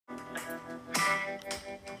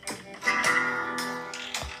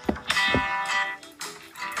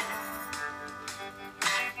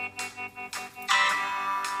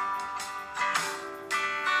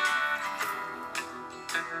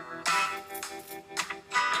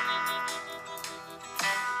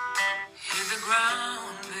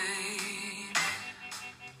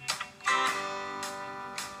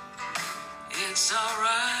It's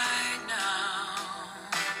alright now.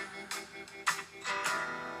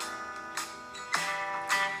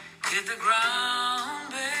 Hit the ground,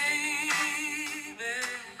 baby.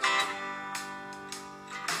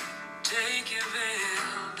 Take your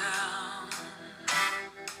veil down.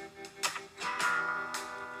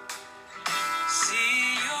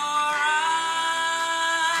 See your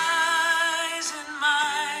eyes in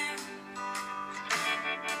mine.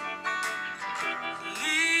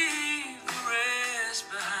 Leave the rest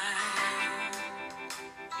behind.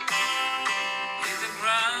 Hit the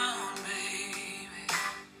ground, baby.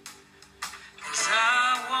 'Cause I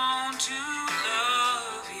want to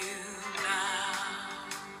love you now.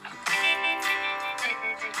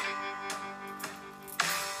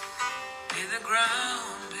 Hit the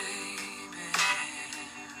ground, baby.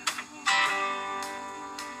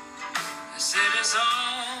 I said it's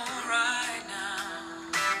all right now.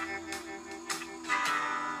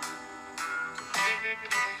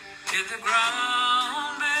 Hit the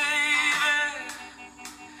ground, baby.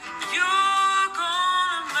 You're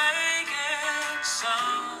gonna make it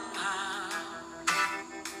somehow.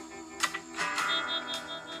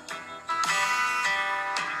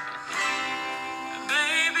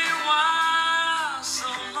 Baby, why so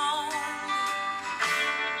long?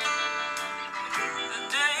 The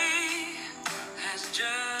day has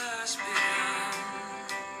just begun.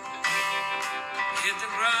 Hit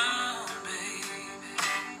the ground, baby.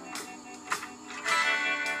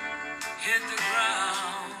 Hit the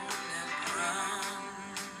ground and run.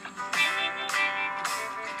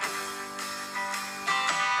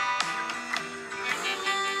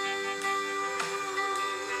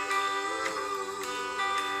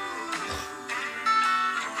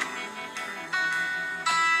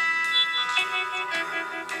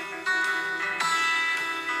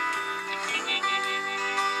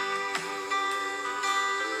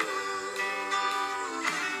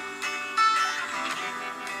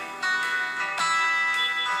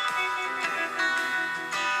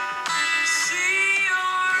 See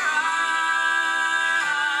your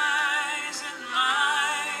eyes in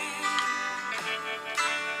mine.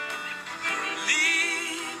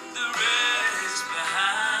 Leave the rest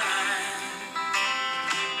behind.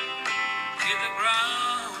 Hit the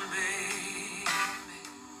ground, baby.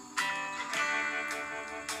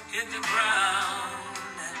 Hit the ground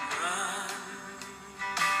and run.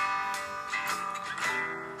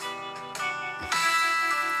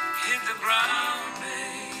 Hit the ground,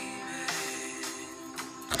 baby.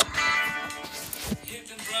 Hit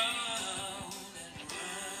the ground and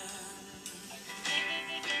run.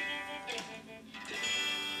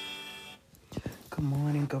 Good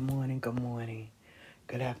morning, good morning, good morning.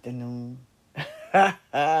 Good afternoon.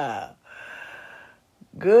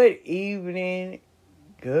 Good evening.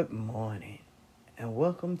 Good morning. And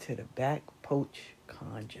welcome to the Back Porch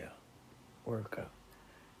Conjure Worker.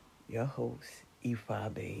 Your host, Ifa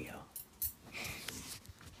Bayo.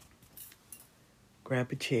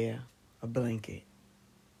 Grab a chair, a blanket,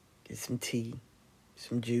 get some tea,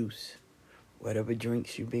 some juice, whatever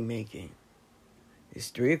drinks you be making. It's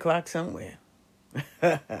 3 o'clock somewhere.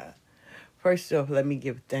 First off, let me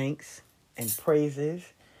give thanks and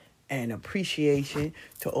praises and appreciation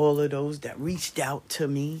to all of those that reached out to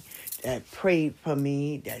me, that prayed for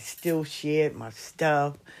me, that still shared my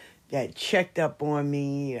stuff, that checked up on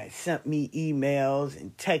me, that sent me emails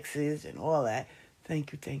and texts and all that.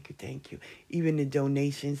 Thank you, thank you, thank you. Even the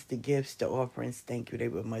donations, the gifts, the offerings, thank you. They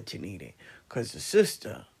were much needed. Because the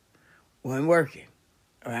sister wasn't working,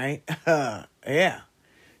 right? Yeah.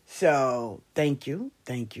 So, thank you,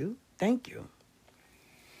 thank you, thank you.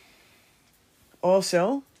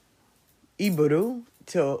 Also, Iburu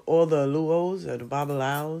to all the Luos or the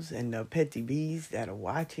Babalaos and the Petty Bees that are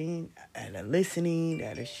watching, that are listening,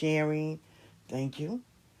 that are sharing. Thank you.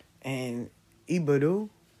 And Iburu,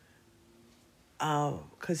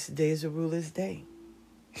 because today is a ruler's day.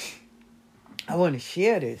 I want to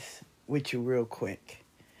share this with you real quick,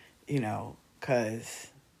 because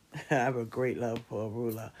I have a great love for a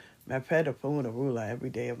ruler. I've had a phone a ruler every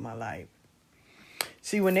day of my life.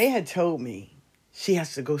 See, when they had told me she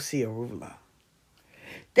has to go see a ruler,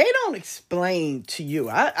 they don't explain to you.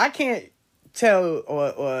 I can't tell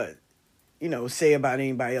or say about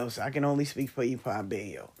anybody else. I can only speak for Ifa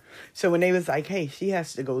Bayo. So when they was like, hey, she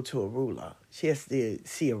has to go to a ruler. She has to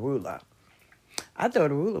see a ruler. I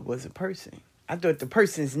thought a ruler was a person. I thought the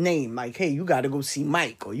person's name, like, hey, you got to go see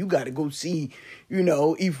Mike, or you got to go see,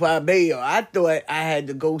 Ifa Bayo. I thought I had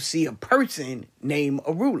to go see a person named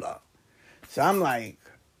a ruler. So I'm like,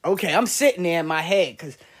 okay, I'm sitting there in my head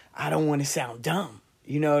because I don't want to sound dumb.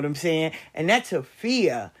 You know what I'm saying? And that's a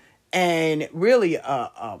fear and really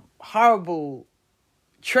a horrible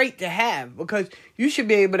trait to have, because you should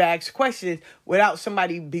be able to ask questions without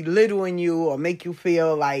somebody belittling you or make you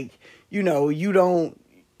feel like, you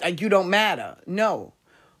don't matter. No.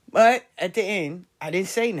 But at the end, I didn't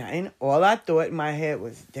say nothing. All I thought in my head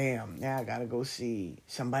was, damn, now I got to go see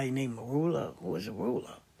somebody named Arula. Who is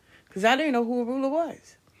Arula? Because I didn't know who Arula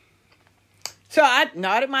was. So I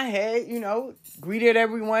nodded my head, greeted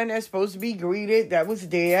everyone that's supposed to be greeted that was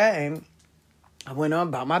there, and I went on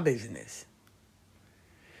about my business.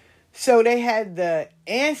 So they had the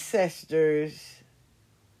ancestors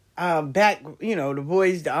back, the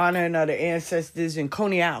boys, the honoring of the ancestors in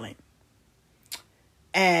Coney Island.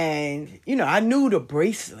 And, I knew the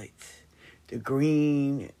bracelets, the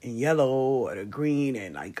green and yellow, or the green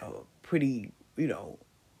and like a pretty,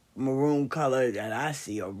 maroon color that I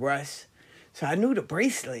see, or rust. So I knew the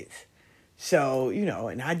bracelets. So,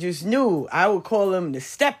 and I just knew I would call them the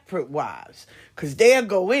Stepford wives, because they'll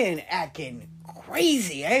go in acting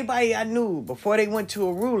crazy. Everybody I knew before they went to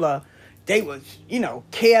Arula, they was,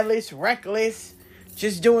 careless, reckless,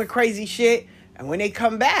 just doing crazy shit. And when they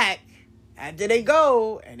come back, after they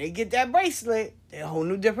go and they get that bracelet, they're a whole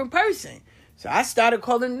new different person. So I started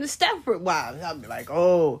calling them the Stepford wives. I'd be like,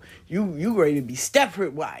 oh, you ready to be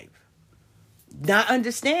Stepford wife. Not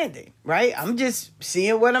understanding, right? I'm just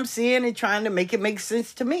seeing what I'm seeing and trying to make it make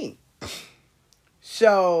sense to me.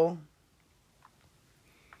 So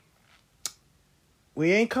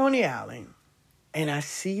we in Coney Island, and I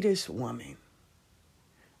see this woman.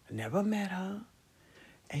 I never met her,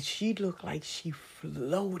 and she looked like she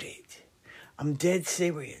floated. I'm dead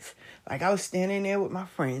serious. Like, I was standing there with my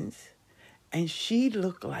friends, and she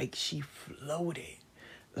looked like she floated.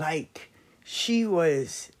 Like she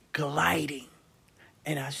was gliding.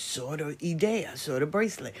 And I saw the Ide. I saw the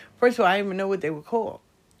bracelet. First of all, I didn't even know what they were called.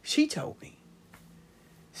 She told me.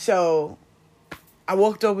 So I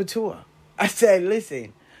walked over to her. I said,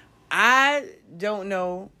 listen, I don't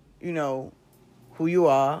know, who you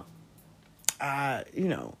are.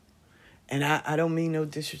 And I don't mean no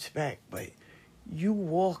disrespect, but you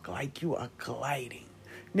walk like you are gliding.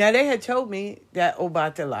 Now, they had told me that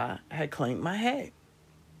Obatala had claimed my head.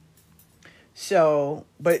 So,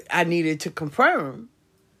 but I needed to confirm,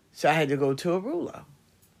 so I had to go to Arula.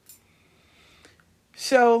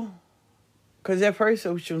 So, because at first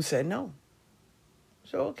Oshun said no.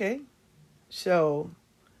 So, okay. So,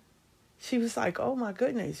 she was like, oh my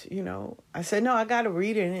goodness, I said, no, I got a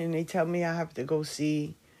reading, and they tell me I have to go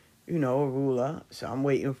see, Arula. So I'm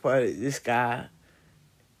waiting for this guy,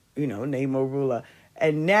 named Arula.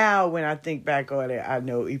 And now when I think back on it, I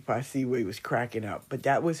know Ipasiwe was cracking up. But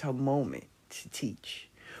that was her moment to teach.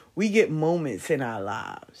 We get moments in our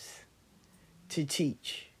lives to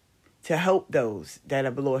teach, to help those that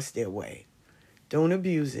have lost their way. Don't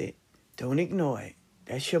abuse it. Don't ignore it.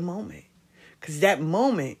 That's your moment. Because that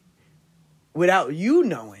moment, without you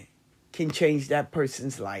knowing, can change that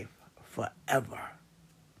person's life forever.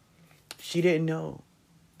 She didn't know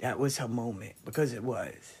that was her moment, because it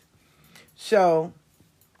was. So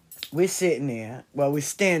we're sitting there. Well, we're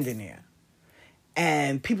standing there.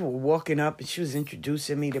 And people were walking up, and she was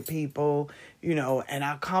introducing me to people, and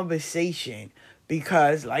our conversation.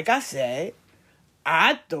 Because, like I said,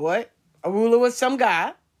 I thought Arula was some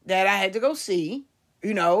guy that I had to go see,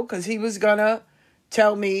 because he was going to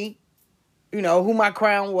tell me, who my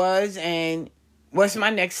crown was and what's my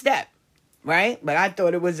next step, right? But I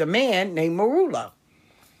thought it was a man named Arula.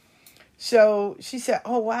 So she said,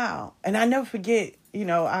 oh, wow. And I never forget,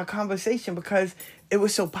 our conversation, because it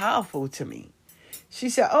was so powerful to me. She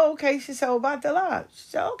said, oh, okay. She said, Obatala. She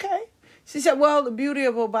said, okay. She said, well, the beauty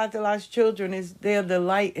of Obatala's children is they're the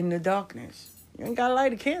light in the darkness. You ain't got to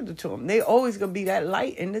light a candle to them. They always going to be that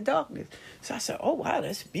light in the darkness. So I said, oh, wow,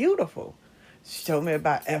 that's beautiful. She told me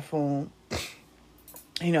about Ephraim,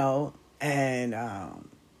 and,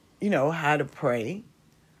 how to pray.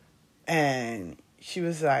 And she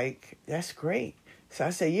was like, that's great. So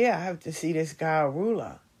I said, yeah, I have to see this guy,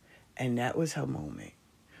 Arula. And that was her moment,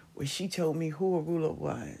 where she told me who Arula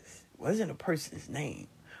was. It wasn't a person's name.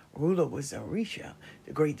 Arula was Orisha,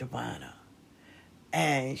 the great diviner.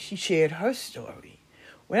 And she shared her story.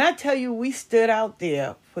 When I tell you we stood out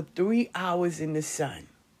there for 3 hours in the sun,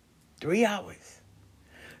 3 hours,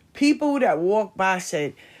 people that walked by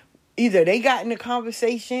said either they got in a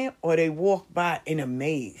conversation or they walked by in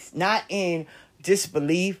amaze. Not in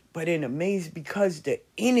disbelief, but in amaze, because the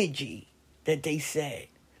energy that they said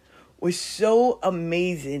was so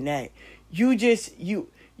amazing that you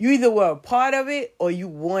either were a part of it or you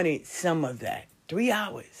wanted some of that. 3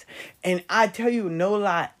 hours. And I tell you, no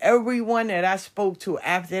lie, everyone that I spoke to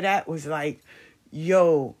after that was like,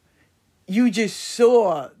 yo, you just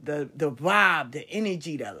saw the vibe, the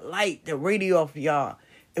energy, the light, the radio of y'all.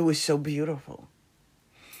 It was so beautiful.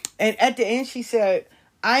 And at the end, she said,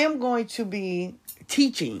 I am going to be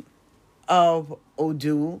teaching of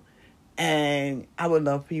Odu, and I would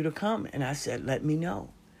love for you to come. And I said, let me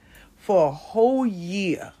know. For a whole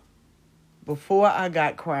year before I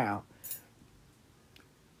got crowned,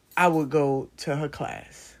 I would go to her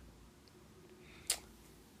class.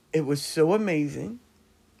 It was so amazing.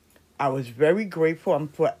 I was very grateful. I'm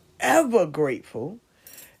forever grateful.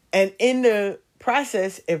 And in the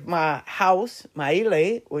process, if my house, my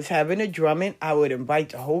Ile, was having a drumming, I would invite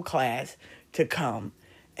the whole class to come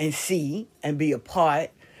and see and be a part.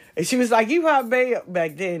 And she was like, you obey.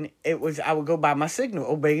 Back then, I would go by my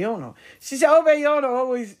signal, Obeyono. She said, Obeyono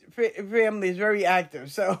always, family is very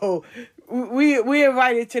active. So we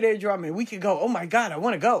invited to their drumming. We could go, oh my God, I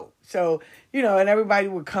want to go. So, and everybody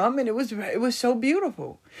would come, and it was so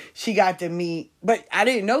beautiful. She got to meet, but I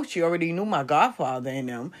didn't know she already knew my godfather and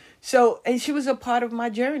them. So, and she was a part of my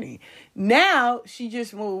journey. Now she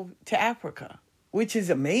just moved to Africa, which is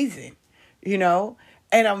amazing,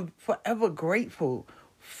 and I'm forever grateful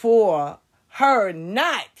for her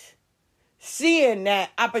not seeing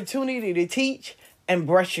that opportunity to teach and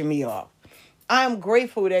brushing me off. I'm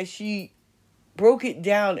grateful that she broke it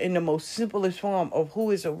down in the most simplest form of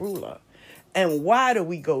who is a ruler and why do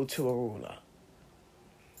we go to a ruler.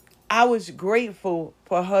 I was grateful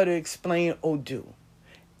for her to explain Odu,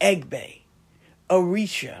 Egbe,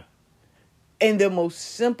 Orisha in the most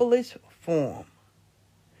simplest form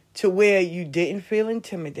to where you didn't feel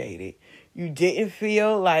intimidated. You didn't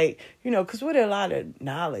feel like, because with a lot of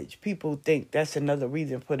knowledge, people think that's another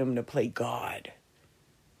reason for them to play God.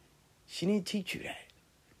 She didn't teach you that.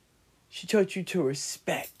 She taught you to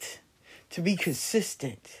respect, to be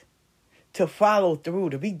consistent, to follow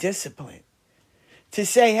through, to be disciplined, to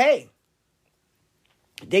say, hey,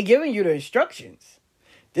 they're giving you the instructions.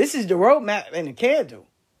 This is the roadmap and the candle.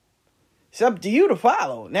 It's up to you to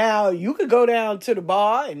follow. Now, you could go down to the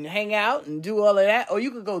bar and hang out and do all of that, or you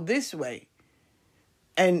could go this way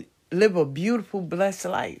and live a beautiful, blessed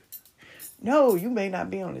life. No, you may not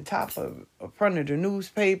be on the top of front of the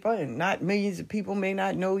newspaper, and not millions of people may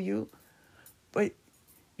not know you, but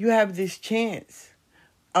you have this chance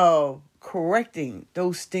of correcting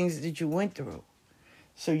those things that you went through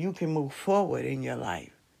so you can move forward in your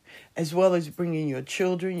life, as well as bringing your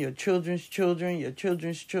children, your children's children, your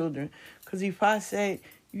children's children. Because if I said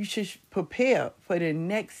you should prepare for the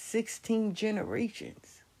next 16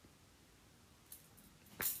 generations,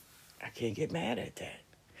 I can't get mad at that.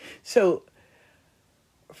 So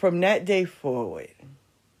from that day forward,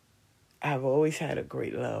 I've always had a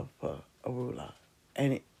great love for Orula.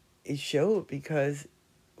 And it showed because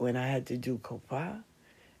when I had to do Kopa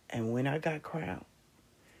and when I got crowned,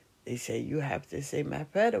 they say you have to say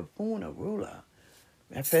Mapeda Puna Orula,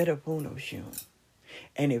 Mapeda Puna Shun.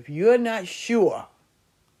 And if you're not sure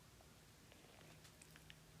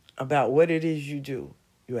about what it is you do,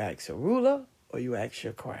 you ask Orula or you ask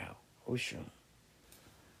your crown, Oshun.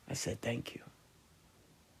 I said, thank you.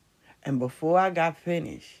 And before I got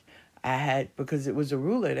finished, I had, because it was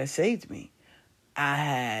Orula that saved me, I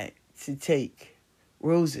had to take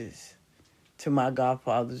roses to my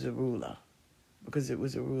godfather's Orula because it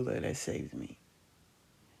was Orula that saved me.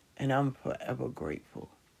 And I'm forever grateful.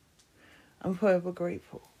 I'm forever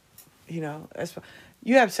grateful. That's why.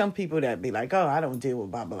 You have some people that be like, oh, I don't deal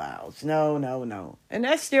with Babalawos. No. And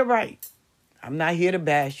that's still right. I'm not here to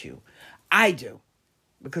bash you. I do.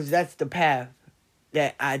 Because that's the path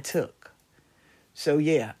that I took. So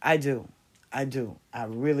yeah, I do. I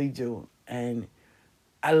really do. And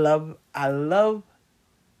I love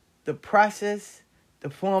the process, the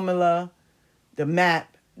formula, the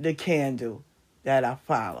map, the candle that I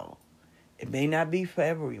follow. It may not be for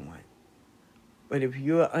everyone. But if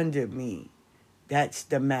you're under me, that's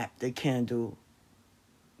the map, the candle,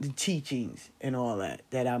 the teachings, and all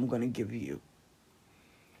that I'm going to give you.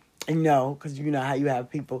 And no, because you know how you have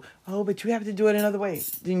people, oh, but you have to do it another way.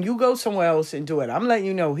 Then you go somewhere else and do it. I'm letting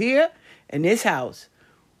you know here in this house,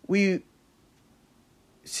 we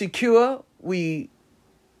secure, we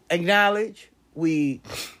acknowledge, we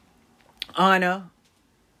honor,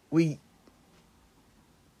 we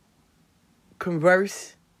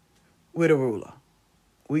converse with a ruler.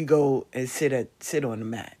 We go and sit on the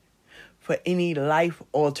mat for any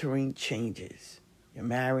life-altering changes. You're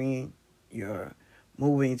marrying, you're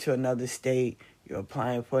moving to another state, you're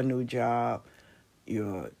applying for a new job,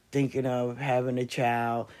 you're thinking of having a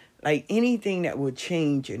child, like anything that will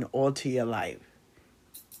change and alter your life,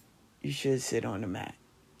 you should sit on the mat.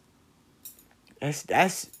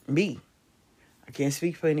 That's me. I I can't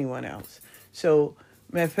speak for anyone else. So,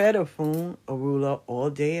 Mefeta Fun Arula all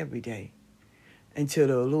day, every day. Until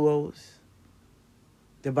the Oluos,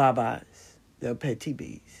 the Babas, the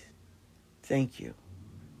Petibis. Thank you.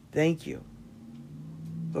 Thank you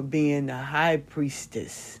for being the high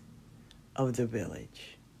priestess of the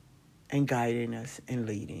village and guiding us and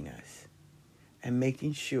leading us and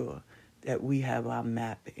making sure that we have our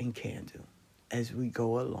map and candle as we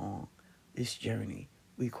go along this journey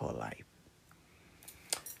we call life.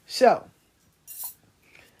 So,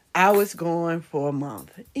 I was gone for a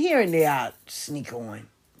month. Here and there, I'd sneak on.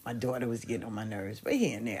 My daughter was getting on my nerves, but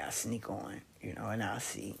here and there, I sneak on, and I'll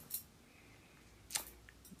see.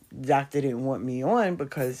 The doctor didn't want me on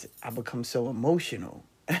because I become so emotional,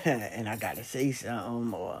 and I got to say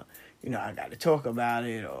something, or, I got to talk about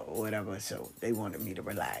it, or whatever, so they wanted me to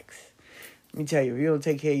relax. Let me tell you, if you don't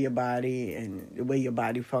take care of your body and the way your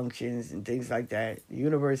body functions and things like that, the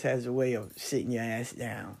universe has a way of sitting your ass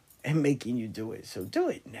down and making you do it. So do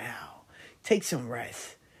it now. Take some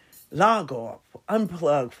rest. Log off.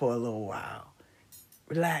 Unplug for a little while.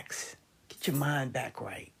 Relax. Get your mind back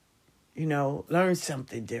right. Learn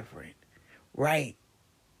something different. Write.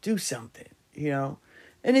 Do something, And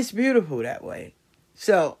it's beautiful that way.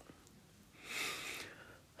 So,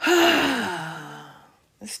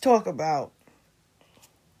 let's talk about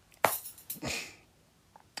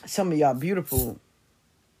some of y'all beautiful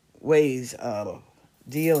ways of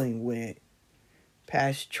dealing with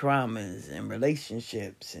past traumas and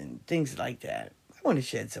relationships and things like that. I want to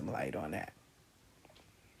shed some light on that.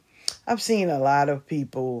 I've seen a lot of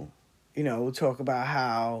people, talk about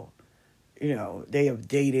how, they have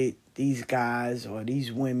dated these guys or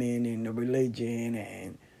these women in the religion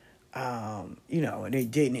and, they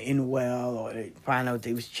didn't end well, or they find out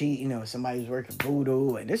they was cheating, or somebody was working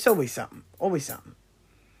voodoo, and there's always something.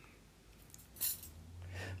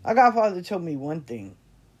 My godfather told me one thing,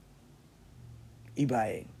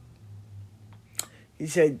 Ibae. He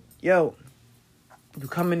said, yo, you're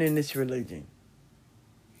coming in this religion.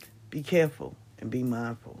 Be careful and be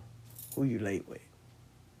mindful who you lay with.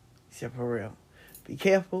 He said, for real. Be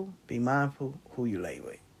careful, be mindful who you lay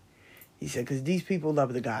with. He said, because these people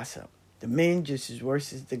love the gossip. The men just as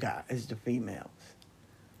worse as the females.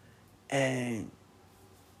 And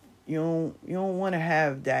you don't want to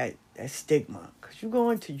have that stigma. Because you go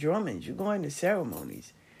into drummings, you go into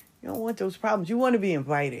ceremonies. You don't want those problems. You want to be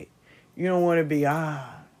invited. You don't want to be, they're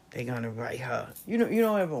going to invite her. You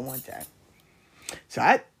don't ever want that. So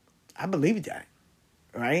I believe that,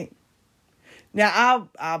 right? Now,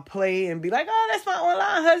 I'll play and be like, oh, that's my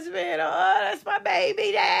online husband. Or, oh, that's my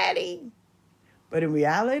baby daddy. But in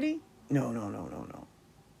reality,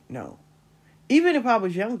 no. Even if I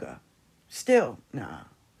was younger, still, nah.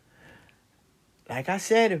 Like I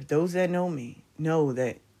said, if those that know me know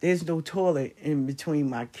that there's no toilet in between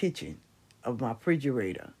my kitchen of my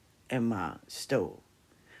refrigerator and my stove.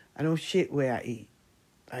 I don't shit where I eat.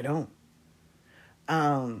 I don't.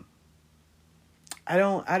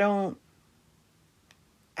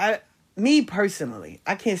 Me personally,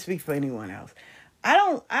 I can't speak for anyone else. I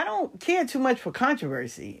don't care too much for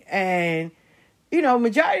controversy. And,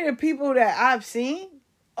 majority of the people that I've seen,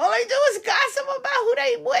 all they do is gossip about who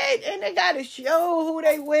they with, and they got to show who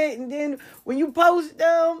they with. And then when you post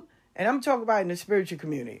them, and I'm talking about in the spiritual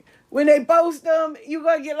community, when they post them, you're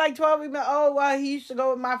going to get like 12 emails, oh, well, he used to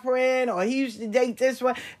go with my friend, or he used to date this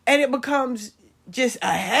one, and it becomes just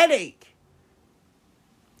a headache.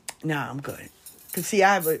 Nah, I'm good. Because, see,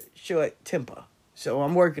 I have a short temper, so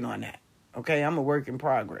I'm working on that, okay? I'm a work in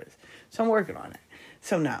progress, so I'm working on that.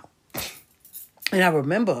 So now, and I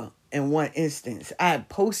remember in one instance, I had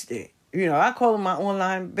posted, I call him my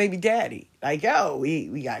online baby daddy. Like, yo,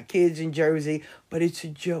 we got kids in Jersey, but it's a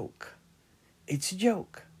joke. It's a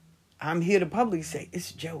joke. I'm here to publicly say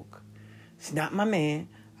it's a joke. It's not my man.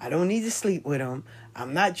 I don't need to sleep with him.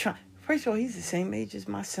 I'm not trying. First of all, he's the same age as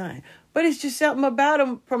my son. But it's just something about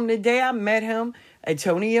him from the day I met him at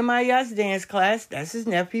Tony and Maya's dance class. That's his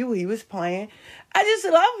nephew. He was playing. I just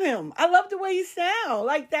love him. I love the way he sounds.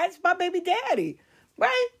 Like, that's my baby daddy.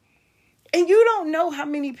 Right? And you don't know how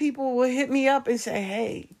many people will hit me up and say,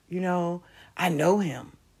 hey, I know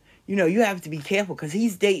him. You have to be careful because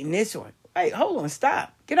he's dating this one. Hey, hold on,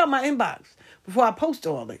 stop. Get out my inbox before I post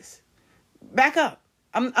all this. Back up.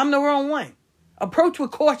 I'm the wrong one. Approach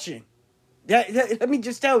with caution. Let me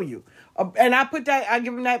just tell you. And I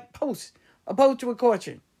give him that post. Approach with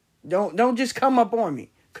caution. Don't just come up on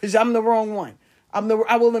me because I'm the wrong one.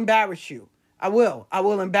 I will embarrass you. I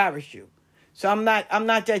will embarrass you. So I'm not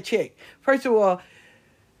that chick. First of all,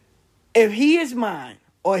 if he is mine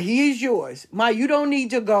or he is yours, you don't need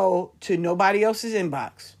to go to nobody else's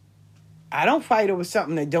inbox. I don't fight over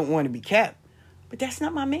something that don't want to be kept. But that's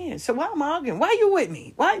not my man. So why am I arguing? Why are you with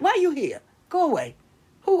me? Why you here? Go away.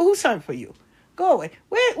 Who sent for you? Go away.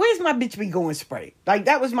 Where's my bitch be going spray? Like,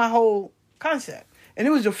 that was my whole concept. And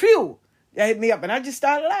it was a few that hit me up, and I just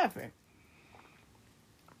started laughing.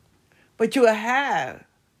 But you'll have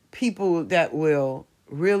people that will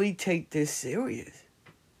really take this serious.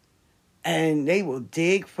 And they will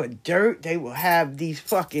dig for dirt. They will have these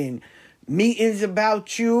fucking meetings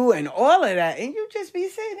about you and all of that. And you just be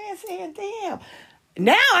sitting there saying, damn,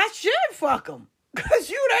 now I should fuck them. Because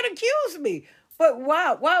you done accused me. But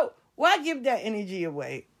why give that energy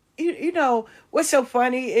away? You know, what's so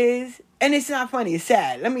funny is, and it's not funny, it's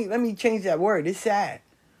sad. Let me change that word. It's sad.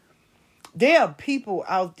 There are people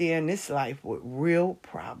out there in this life with real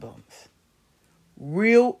problems.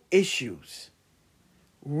 Real issues.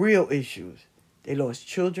 They lost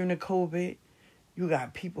children to COVID. You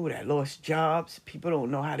got people that lost jobs. People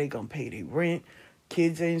don't know how they're going to pay their rent.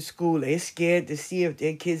 Kids are in school. They're scared to see if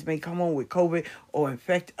their kids may come home with COVID or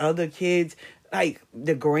infect other kids. Like,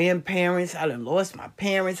 the grandparents, I done lost my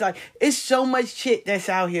parents. Like, it's so much shit that's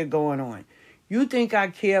out here going on. You think I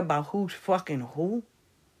care about who's fucking who?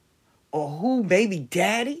 Or who baby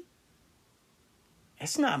daddy?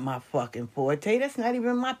 That's not my fucking forte. That's not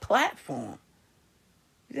even my platform.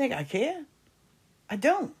 You think I care? I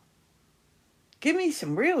don't. Give me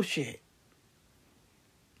some real shit.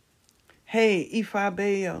 Hey, Ifa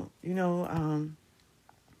Bayo, you know,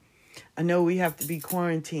 I know we have to be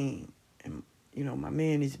quarantined. And, you know, my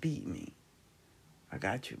man is beating me. I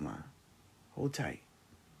got you, ma. Hold tight.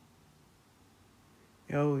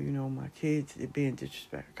 Yo, you know, my kids, they're being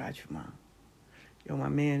disrespectful. I got you, ma. Yo, my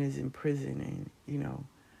man is in prison and, you know,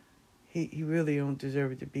 he really don't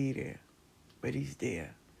deserve to be there. But he's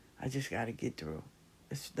there. I just got to get through.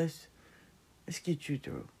 Let's get you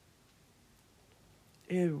through.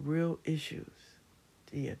 They're real issues.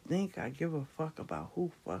 Do you think I give a fuck about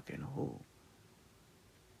who fucking who?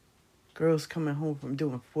 Girls coming home from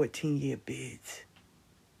doing 14-year bids.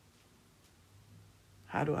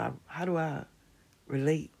 How do I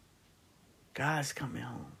relate? Guys coming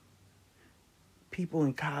home. People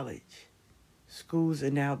in college. Schools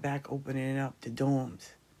are now back opening up the dorms.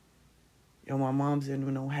 Yo, my mom's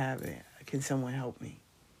in don't have it. Can someone help me?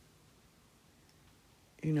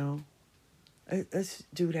 You know, let's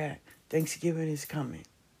do that. Thanksgiving is coming.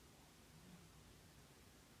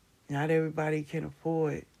 Not everybody can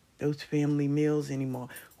afford those family meals anymore.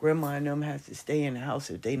 Grandma and them has to stay in the house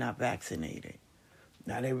if they not vaccinated.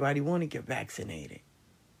 Not everybody want to get vaccinated.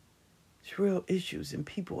 It's real issues, and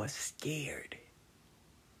people are scared.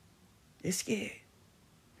 They're scared.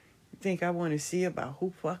 You think I want to see about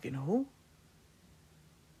who fucking who?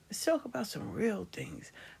 Let's talk about some real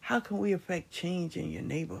things. How can we affect change in your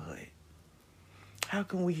neighborhood? How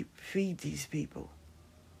can we feed these people?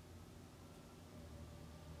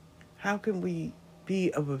 How can we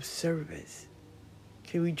be of service?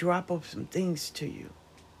 Can we drop off some things to you?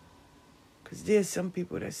 Because there's some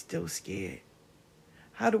people that's still scared.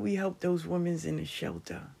 How do we help those women in the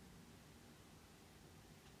shelter?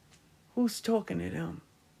 Who's talking to them?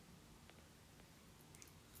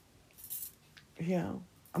 You know,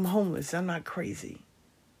 I'm homeless. I'm not crazy.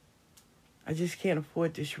 I just can't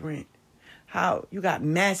afford this rent. How? You got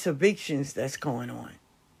mass evictions that's going on.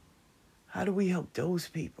 How do we help those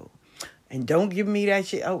people? And don't give me that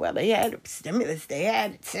shit. Oh, well, they had stimulus. They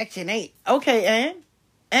had Section 8. Okay,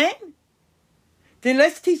 and? Then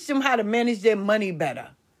let's teach them how to manage their money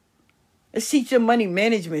better. Let's teach them money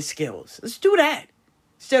management skills. Let's do that.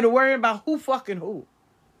 Instead of worrying about who fucking who.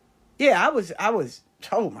 Yeah, I was,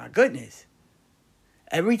 oh my goodness.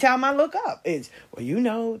 Every time I look up, it's, well, you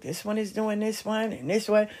know, this one is doing this one and this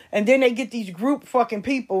one. And then they get these group fucking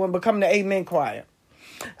people and become the Amen Choir.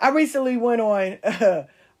 I recently went on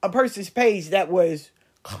a person's page that was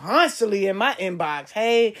constantly in my inbox.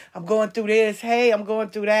 Hey, I'm going through this. Hey, I'm going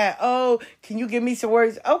through that. Oh, can you give me some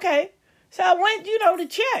words? Okay. So I went, to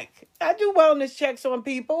check. I do wellness checks on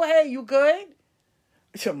people. Hey, you good?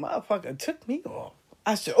 So motherfucker took me off.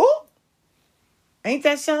 I said, oh. Ain't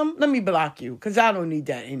that something? Let me block you, because I don't need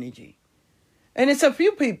that energy. And it's a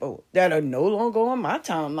few people that are no longer on my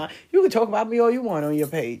timeline. You can talk about me all you want on your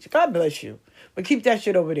page. God bless you. But keep that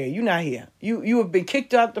shit over there. You're not here. You have been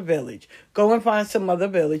kicked out the village. Go and find some other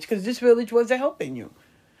village, because this village wasn't helping you.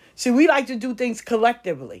 See, we like to do things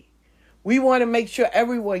collectively. We want to make sure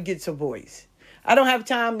everyone gets a voice. I don't have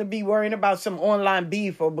time to be worrying about some online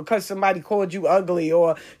beef or because somebody called you ugly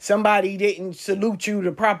or somebody didn't salute you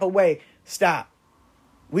the proper way. Stop.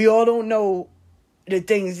 We all don't know the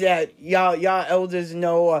things that y'all elders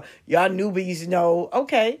know or y'all newbies know.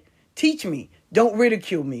 Okay, teach me. Don't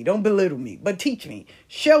ridicule me. Don't belittle me. But teach me.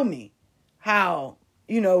 Show me how,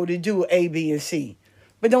 to do A, B, and C.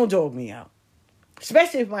 But don't dog me out.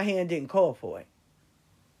 Especially if my hand didn't call for it.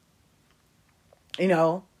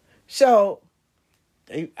 So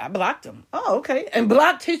I blocked him. Oh, okay. And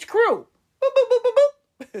blocked his crew. Boop, boop, boop,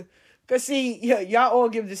 boop, boop. Because, see, y'all all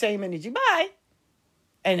give the same energy. Bye.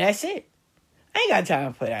 And that's it. I ain't got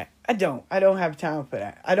time for that. I don't have time for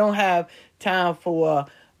that. I don't have time for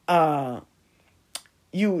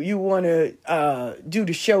you want to do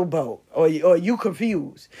the showboat or you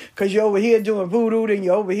confused because you're over here doing voodoo, then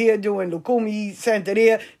you're over here doing Lukumi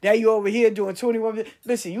Santeria, now you're over here doing 21.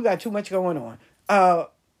 Listen, you got too much going on.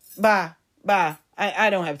 Bye. I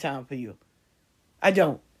don't have time for you. I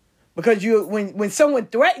don't. Because when someone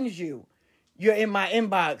threatens you, you're in my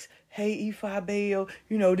inbox. Hey, Ifa Bayo,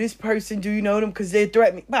 this person, do you know them? Because they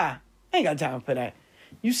threaten me. Bye. I ain't got time for that.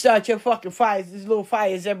 You start your fucking fires. There's little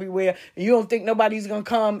fires everywhere. And you don't think nobody's going to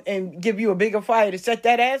come and give you a bigger fire to set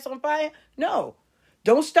that ass on fire? No.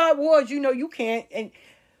 Don't start wars. You can't. And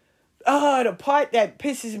the part that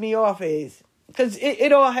pisses me off is, because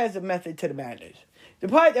it all has a method to the madness. The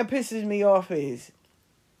part that pisses me off is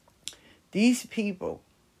these people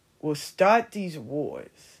will start these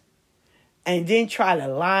wars and then try to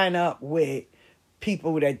line up with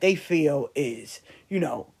people that they feel is,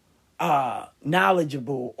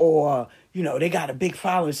 knowledgeable or, they got a big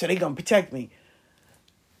following, so they going to protect me.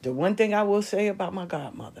 The one thing I will say about my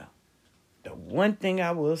godmother,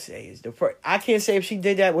 is I can't say if she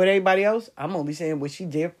did that with anybody else. I'm only saying what she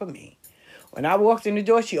did for me. When I walked in the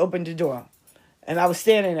door, she opened the door. And I was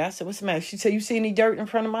standing there. I said, what's the matter? She said, you see any dirt in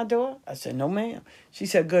front of my door? I said, no, ma'am. She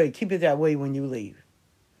said, good. Keep it that way when you leave.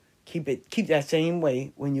 Keep that same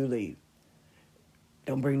way when you leave.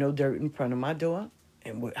 Don't bring no dirt in front of my door.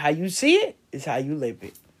 And how you see it is how you live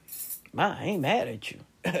it. I ain't mad at you.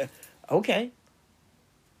 Okay.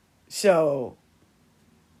 So,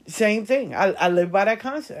 same thing. I live by that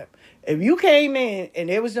concept. If you came in and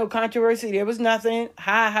there was no controversy, there was nothing,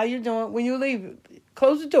 hi, how you doing? When you leave,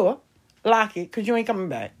 close the door, lock it, because you ain't coming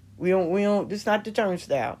back. We don't, this is not the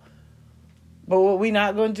turnstile. But what we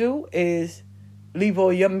not going to do is leave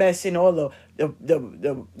all your mess and all the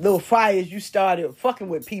little fires you started fucking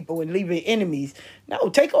with people and leaving enemies. No,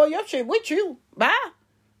 take all your shit with you. Bye.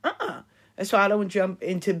 That's why I don't jump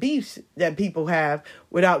into beefs that people have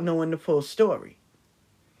without knowing the full story.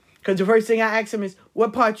 Because the first thing I ask them is,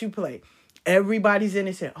 what part you play? Everybody's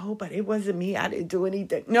innocent. Oh, but it wasn't me. I didn't do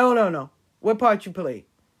anything. No. What part you played?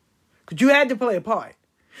 Because you had to play a part.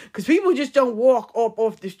 Because people just don't walk up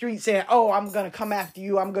off the street saying, oh, I'm going to come after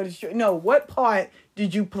you. I'm going to... No, what part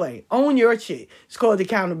did you play? Own your shit. It's called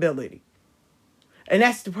accountability. And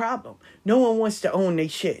that's the problem. No one wants to own their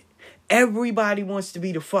shit. Everybody wants to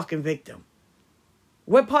be the fucking victim.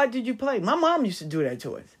 What part did you play? My mom used to do that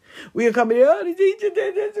to us. We would come in, oh, the teacher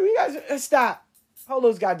did this. We got stop. Hold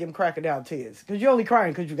those goddamn crocodile tears. Because you're only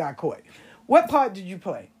crying because you got caught. What part did you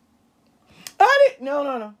play?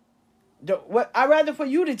 No. I'd rather for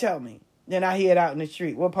you to tell me than I hear it out in the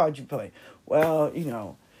street. What part you play? Well,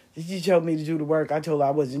 she told me to do the work. I told her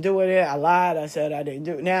I wasn't doing it. I lied. I said I didn't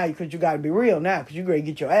do it. Now, because you got to be real now, because you're going to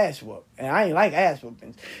get your ass whooped. And I ain't like ass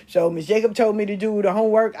whoopings. So Miss Jacob told me to do the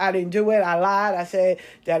homework. I didn't do it. I lied. I said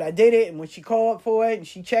that I did it. And when she called for it and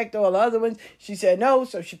she checked all the other ones, she said no.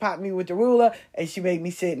 So she popped me with the ruler and she made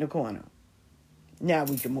me sit in the corner. Now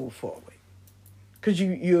we can move forward. Because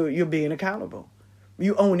you're being accountable.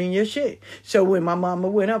 You owning your shit. So when my mama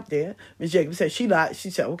went up there, Miss Jacob said she lied. She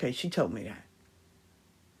said, okay, she told me that.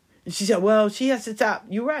 And she said, well, she has to stop.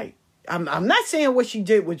 You're right. I'm not saying what she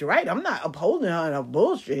did was right. I'm not upholding her in her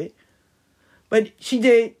bullshit. But she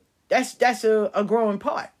did. That's a growing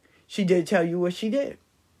part. She did tell you what she did.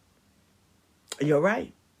 You're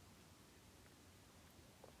right.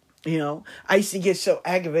 I used to get so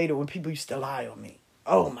aggravated when people used to lie on me.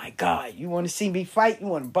 Oh, my God. You want to see me fight? You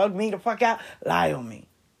want to bug me the fuck out? Lie on me.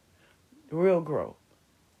 Real growth.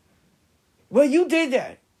 Well, you did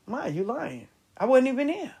that. Ma, you lying. I wasn't even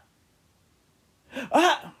there.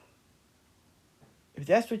 If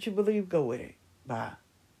that's what you believe, go with it. Bye.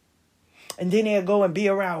 And then they'll go and be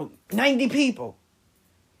around 90 people.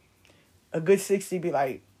 A good 60 be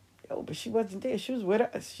like, yo, but she wasn't there. She was with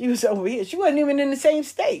us. She was over here. She wasn't even in the same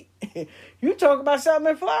state. You talk about something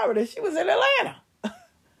in Florida. She was in Atlanta.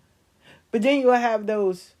 But then you'll have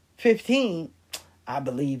those 15. I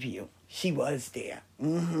believe you. She was there.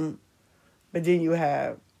 Mm-hmm. But then you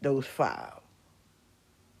have those 5.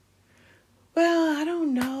 Well, I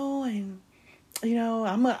don't know. And,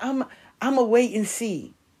 I'm a wait and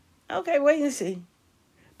see. Okay, wait and see.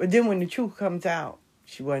 But then when the truth comes out,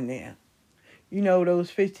 she wasn't there. Those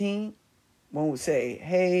 15, won't say,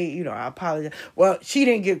 hey, I apologize. Well, she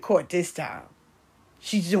didn't get caught this time.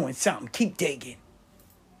 She's doing something. Keep digging.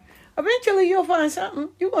 Eventually, you'll find something.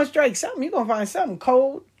 You're going to strike something. You're going to find something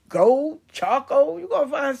cold, gold, charcoal. You're going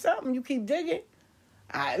to find something. You keep digging.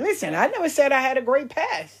 Listen, I never said I had a great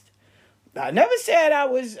past. I never said I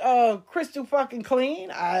was crystal fucking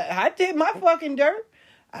clean. I did my fucking dirt.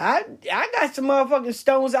 I got some motherfucking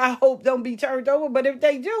stones I hope don't be turned over. But if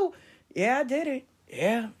they do, yeah, I did it.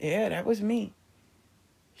 Yeah, that was me.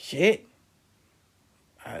 Shit.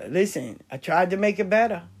 Listen, I tried to make it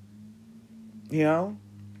better.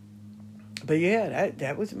 But yeah,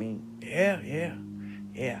 that was me. Yeah.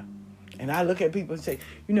 And I look at people and say,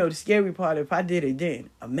 the scary part, if I did it then,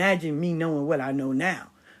 imagine me knowing what I know now.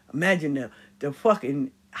 Imagine the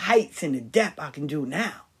fucking heights and the depth I can do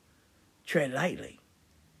now. Tread lightly.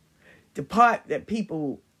 The part that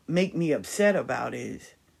people make me upset about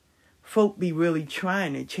is folk be really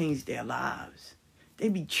trying to change their lives. They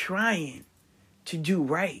be trying to do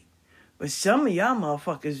right. But some of y'all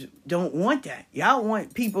motherfuckers don't want that. Y'all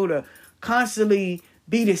want people to constantly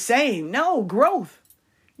be the same. No, growth.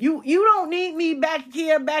 You don't need me back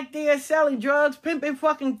there selling drugs, pimping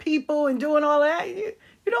fucking people and doing all that. You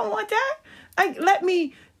don't want that? Let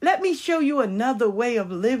me show you another way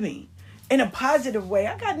of living in a positive way.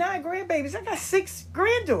 I got 9 grandbabies. I got 6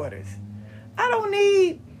 granddaughters. I don't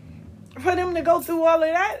need for them to go through all of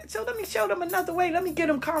that. So let me show them another way. Let me give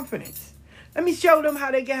them confidence. Let me show them how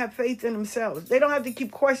they can have faith in themselves. They don't have to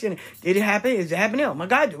keep questioning, did it happen? Is it happening? Oh my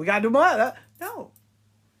God, do we got to do more? No.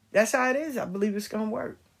 That's how it is. I believe it's going to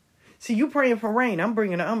work. See, you praying for rain. I'm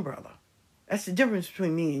bringing an umbrella. That's the difference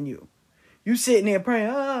between me and you. You sitting there praying,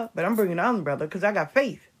 but I'm bringing an umbrella because I got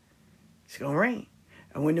faith. It's going to rain.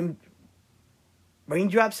 And when them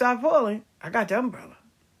raindrops start falling, I got the umbrella.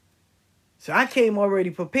 So I came already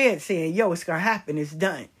prepared saying, yo, it's going to happen. It's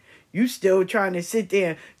done. You still trying to sit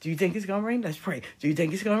there. Do you think it's going to rain? Let's pray. Do you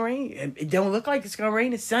think it's going to rain? It don't look like it's going to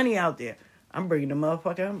rain. It's sunny out there. I'm bringing the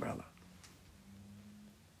motherfucking umbrella.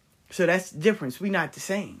 So that's the difference. We not the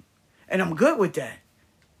same. And I'm good with that.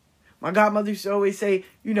 My godmother used to always say,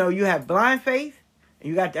 you have blind faith, and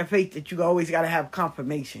you got that faith that you always got to have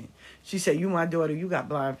confirmation. She said, you, my daughter, you got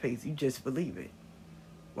blind faith. You just believe it.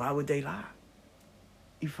 Why would they lie?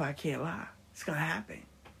 If I can't lie, it's going to happen.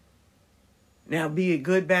 Now, be it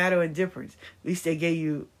good, bad, or indifference, at least they gave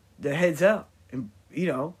you the heads up. And,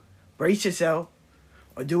 brace yourself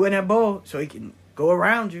or do it in a bowl so it can go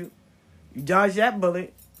around you. You dodge that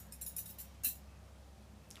bullet.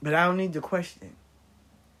 But I don't need to question.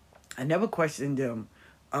 I never questioned them,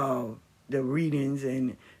 the readings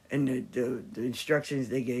and the instructions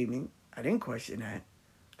they gave me. I didn't question that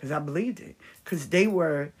because I believed it. Because they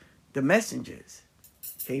were the messengers.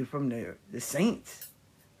 Came from the saints.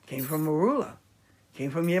 Came from Marula. Came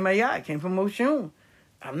from Yemayah. Came from Oshun.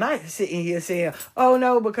 I'm not sitting here saying, oh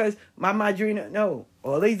no, because my Madrina. No.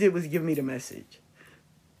 All they did was give me the message.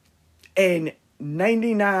 And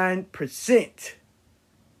 99%,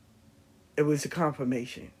 it was a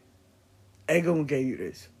confirmation. Egon gave you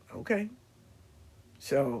this. Okay.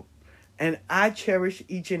 So, and I cherish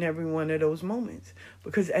each and every one of those moments.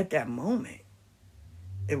 Because at that moment,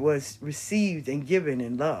 it was received and given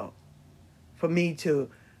in love for me to,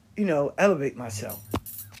 elevate myself.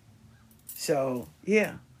 So,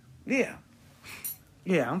 yeah,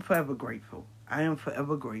 I'm forever grateful. I am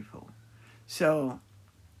forever grateful. So,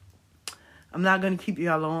 I'm not going to keep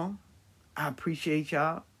y'all long. I appreciate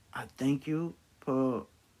y'all. I thank you for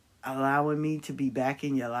allowing me to be back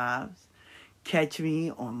in your lives. Catch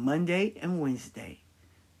me on Monday and Wednesday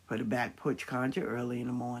for the Back Porch Conjure early in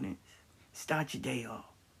the mornings. Start your day off.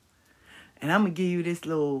 And I'm going to give you this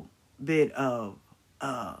little bit of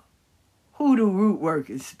who the root word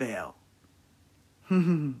can spell.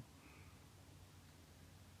 And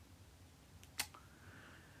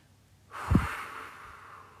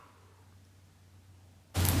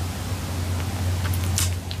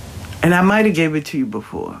I might have gave it to you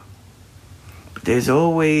before. But there's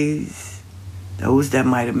always those that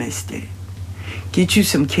might have missed it. Get you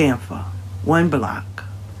some camphor, 1 block.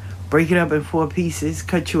 Break it up in 4 pieces,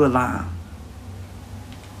 cut you a lime.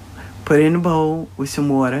 Put it in a bowl with some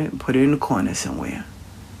water and put it in the corner somewhere.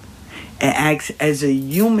 It acts as a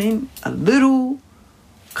little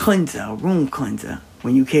cleanser, a room cleanser,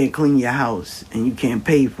 when you can't clean your house and you can't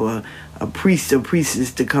pay for a priest or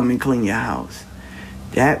priestess to come and clean your house.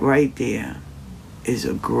 That right there is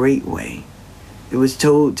a great way. It was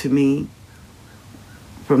told to me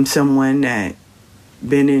from someone that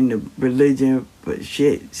been in the religion for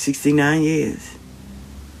 69 years.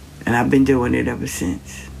 And I've been doing it ever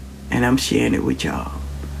since. And I'm sharing it with y'all.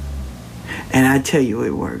 And I tell you,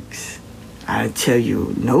 it works. I tell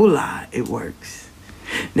you, no lie, it works.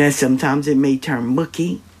 Now, sometimes it may turn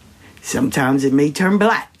mucky. Sometimes it may turn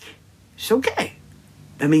black. It's okay.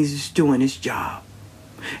 That means it's doing its job.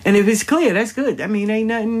 And if it's clear, that's good. That means ain't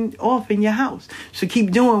nothing off in your house. So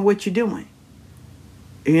keep doing what you're doing.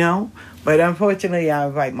 You know? But unfortunately, I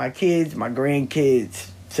invite my kids, my grandkids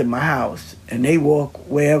to my house. And they walk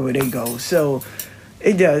wherever they go. So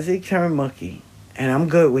it turn mucky. And I'm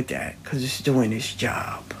good with that because it's doing its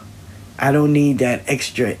job. I don't need that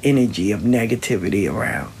extra energy of negativity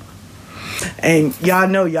around. And y'all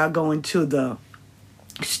know y'all going to the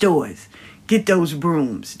stores. Get those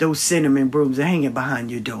brooms, those cinnamon brooms, and hang it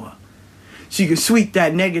behind your door. So you can sweep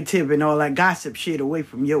that negative and all that gossip shit away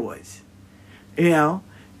from yours. You know?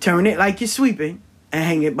 Turn it like you're sweeping and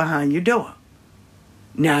hang it behind your door.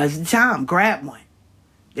 Now's the time. Grab one.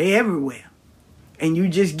 They're everywhere. And you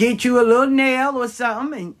just get you a little nail or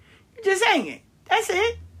something and you just hang it. That's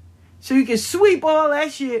it. So you can sweep all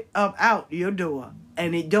that shit up out your door.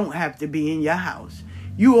 And it don't have to be in your house.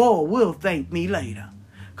 You all will thank me later.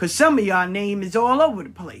 Because some of y'all name is all over the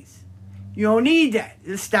place. You don't need that.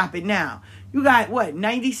 Let's stop it now. You got,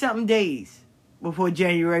 90-something days before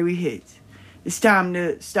January hits. It's time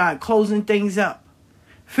to start closing things up.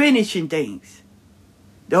 Finishing things.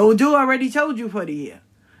 The old dude already told you for the year.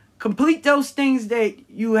 Complete those things that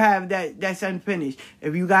you have that's unfinished.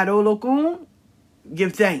 If you got Olokun,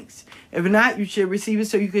 give thanks. If not, you should receive it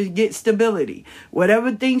so you can get stability.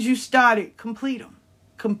 Whatever things you started, complete them.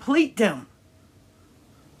 Complete them.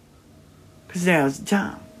 Because now's the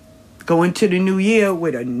time. Go into the new year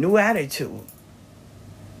with a new attitude.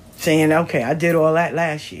 Saying, okay, I did all that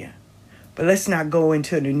last year. But let's not go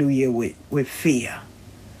into the new year with fear.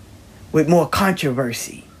 With more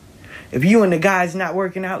controversy. If you and the guy's not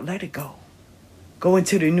working out, let it go. Go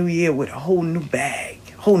into the new year with a whole new bag.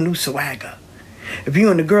 Whole new swagger. If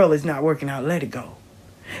you and the girl is not working out, let it go.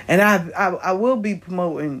 And I will be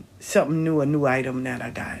promoting something new, a new item that I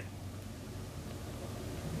got.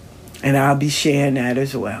 And I'll be sharing that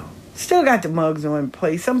as well. Still got the mugs on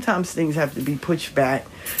place. Sometimes things have to be pushed back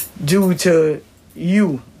due to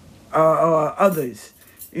you or others.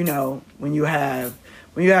 You know, when you have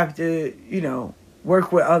to,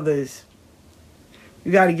 work with others,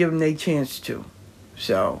 you got to give them their chance too.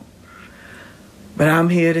 So, but I'm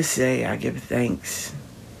here to say I give thanks.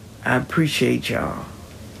 I appreciate y'all.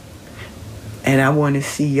 And I want to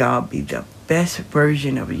see y'all be the best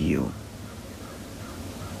version of you.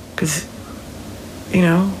 Because,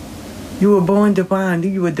 you were born divine.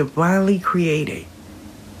 You were divinely created.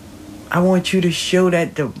 I want you to show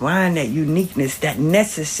that divine, that uniqueness, that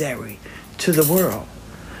necessary to the world.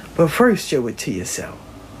 But first, show it to yourself.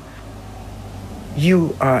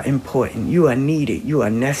 You are important. You are needed. You are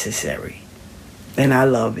necessary. And I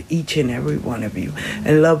love each and every one of you.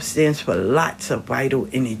 And love stands for lots of vital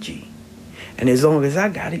energy. And as long as I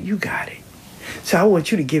got it, you got it. So I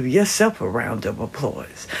want you to give yourself a round of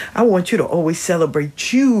applause. I want you to always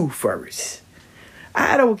celebrate you first.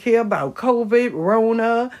 I don't care about COVID,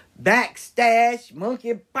 Rona, backstash,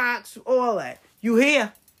 monkeypox, all that. You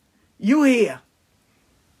here? You here.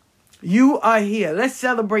 You are here. Let's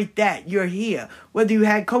celebrate that. You're here. Whether you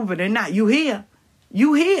had COVID or not, you here.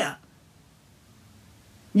 You here.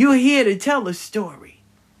 You're here to tell a story.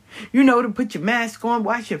 To put your mask on,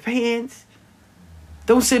 wash your hands.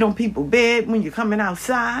 Don't sit on people's bed when you're coming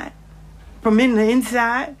outside. From in the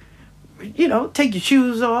inside. Take your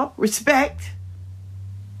shoes off. Respect.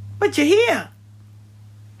 But you're here.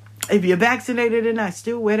 If you're vaccinated or not,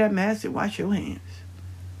 still wear that mask and wash your hands.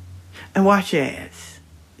 And wash your ass.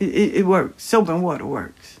 It works. Soap and water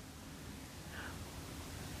works.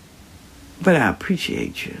 But I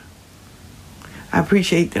appreciate you. I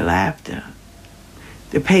appreciate the laughter.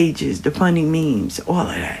 The pages, the funny memes, all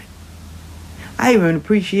of that. I even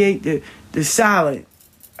appreciate the silent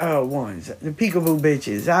ones, the peekaboo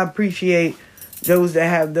bitches. I appreciate those that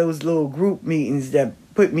have those little group meetings that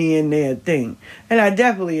put me in their thing. And I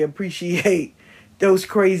definitely appreciate those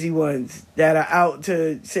crazy ones that are out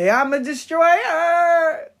to say, I'm a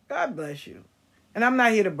destroyer. God bless you. And I'm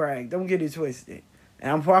not here to brag. Don't get it twisted.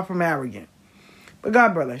 And I'm far from arrogant. But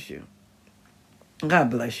God bless you. God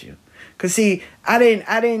bless you. Because see, I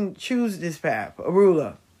didn't choose this path,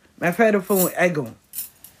 Arula. Mafedafun Egon.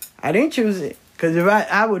 I didn't choose it. Because if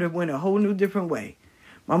I would have went a whole new different way.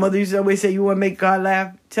 My mother used to always say, you want to make God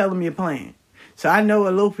laugh? Tell him your plan. So I know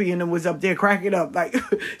Alofi and them was up there cracking up. Like, she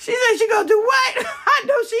said she gonna do what? I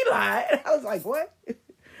know she lied. I was like, what?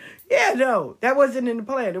 Yeah, no. That wasn't in the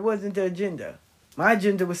plan. It wasn't the agenda. My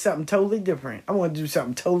agenda was something totally different. I want to do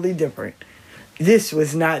something totally different. This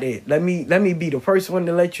was not it. Let me be the first one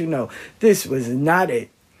to let you know. This was not it.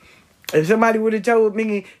 If somebody would have told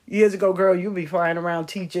me years ago, girl, you'll be flying around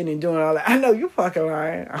teaching and doing all that, I know you fucking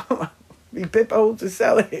lying. Be pippo to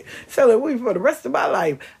sell it weed for the rest of my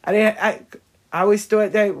life. I always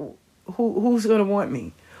thought that who's gonna want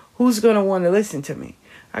me? Who's gonna want to listen to me?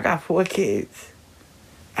 I got 4 kids.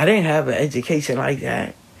 I didn't have an education like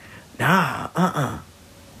that. Nah,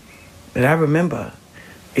 But I remember,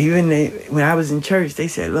 even when I was in church, they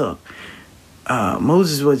said, look,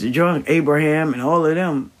 Moses was a drunk, Abraham and all of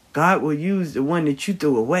them. God will use the one that you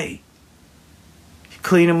threw away.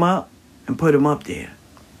 Clean them up and put them up there.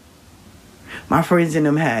 My friends and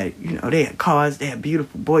them had, they had cars, they had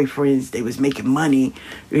beautiful boyfriends, they was making money,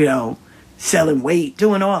 selling weight,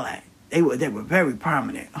 doing all that. They were very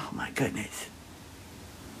prominent. Oh my goodness.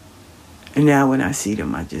 And now when I see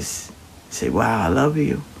them, I just say, wow, I love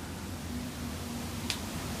you.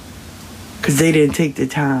 Because they didn't take the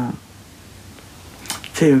time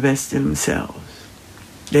to invest in themselves.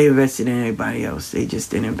 They invested in everybody else. They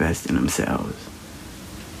just didn't invest in themselves.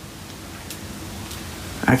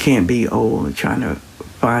 I can't be old and trying to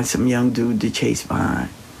find some young dude to chase behind.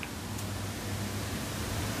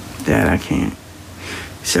 That I can't.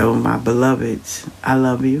 So my beloveds, I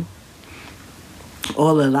love you.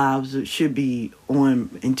 All the lives should be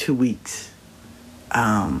on in 2 weeks.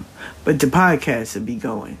 But the podcast will be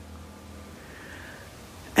going.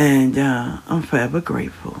 And I'm forever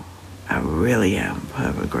grateful. I really am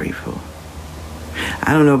forever grateful.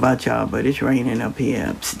 I don't know about y'all, but it's raining up here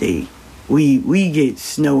upstate. We get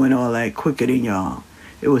snow and all that quicker than y'all.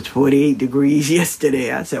 It was 48 degrees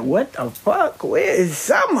yesterday. I said, what the fuck? Where is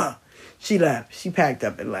summer? She left. She packed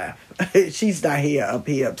up and left. She's not here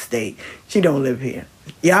upstate. She don't live here.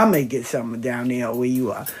 Y'all may get summer down there where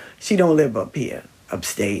you are. She don't live up here,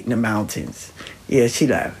 upstate in the mountains. Yeah, she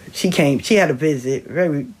left. She came. She had a visit,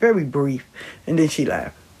 very, very brief, and then she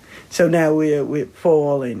left. So now we're with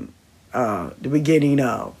fall and the beginning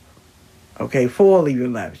of. Okay, fall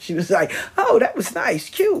even left. She was like, oh, that was nice,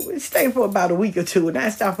 cute. It stayed for about a week or two, and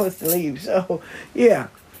that's not supposed to leave. So, yeah,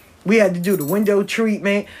 we had to do the window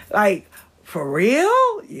treatment. Like, for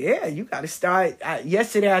real? Yeah, you got to start.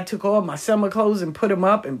 Yesterday, I took all my summer clothes and put them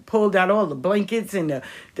up and pulled out all the blankets and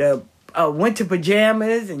the winter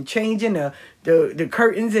pajamas and changing the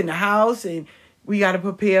curtains in the house. And we got to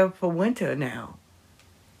prepare for winter now.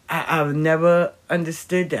 I've never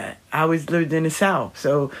understood that. I always lived in the South,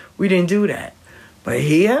 so we didn't do that. But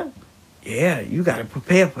here, yeah, you got to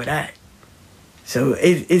prepare for that. So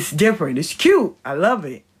it's different. It's cute. I love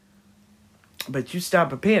it. But you start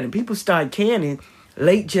preparing. And people start canning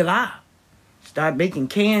late July. Start making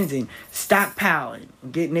cans and stockpiling,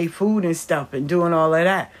 and getting their food and stuff and doing all of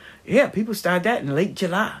that. Yeah, people start that in late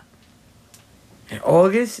July. In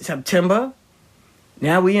August, September.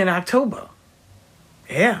 Now we in October.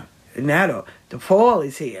 Yeah, now the fall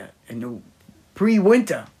is here and the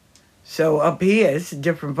pre-winter. So up here, it's a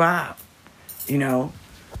different vibe,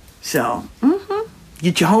 So,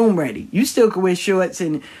 get your home ready. You still can wear shorts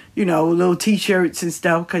and, little T-shirts and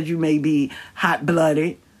stuff because you may be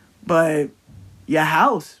hot-blooded. But your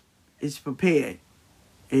house is prepared.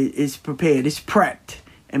 It's prepared. It's prepped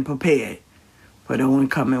and prepared for the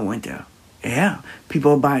oncoming winter. Yeah,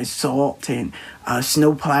 people are buying salt and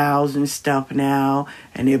snow plows and stuff now,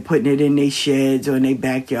 and they're putting it in their sheds or in their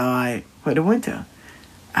backyard for the winter.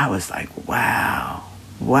 I was like, wow.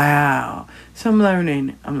 So I'm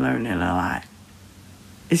learning a lot.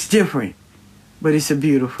 It's different, but it's a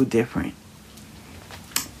beautiful different.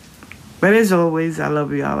 But as always, I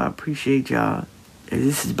love y'all. I appreciate y'all.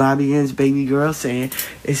 This is Bobby Ann's baby girl saying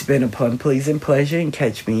it's been a pleasant pleasure, and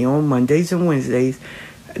catch me on Mondays and Wednesdays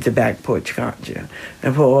at the Back Porch Conjure.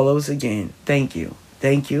 And for all those, again, thank you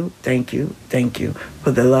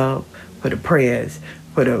for the love, for the prayers,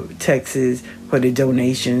 for the texts, for the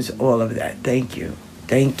donations, all of that. Thank you.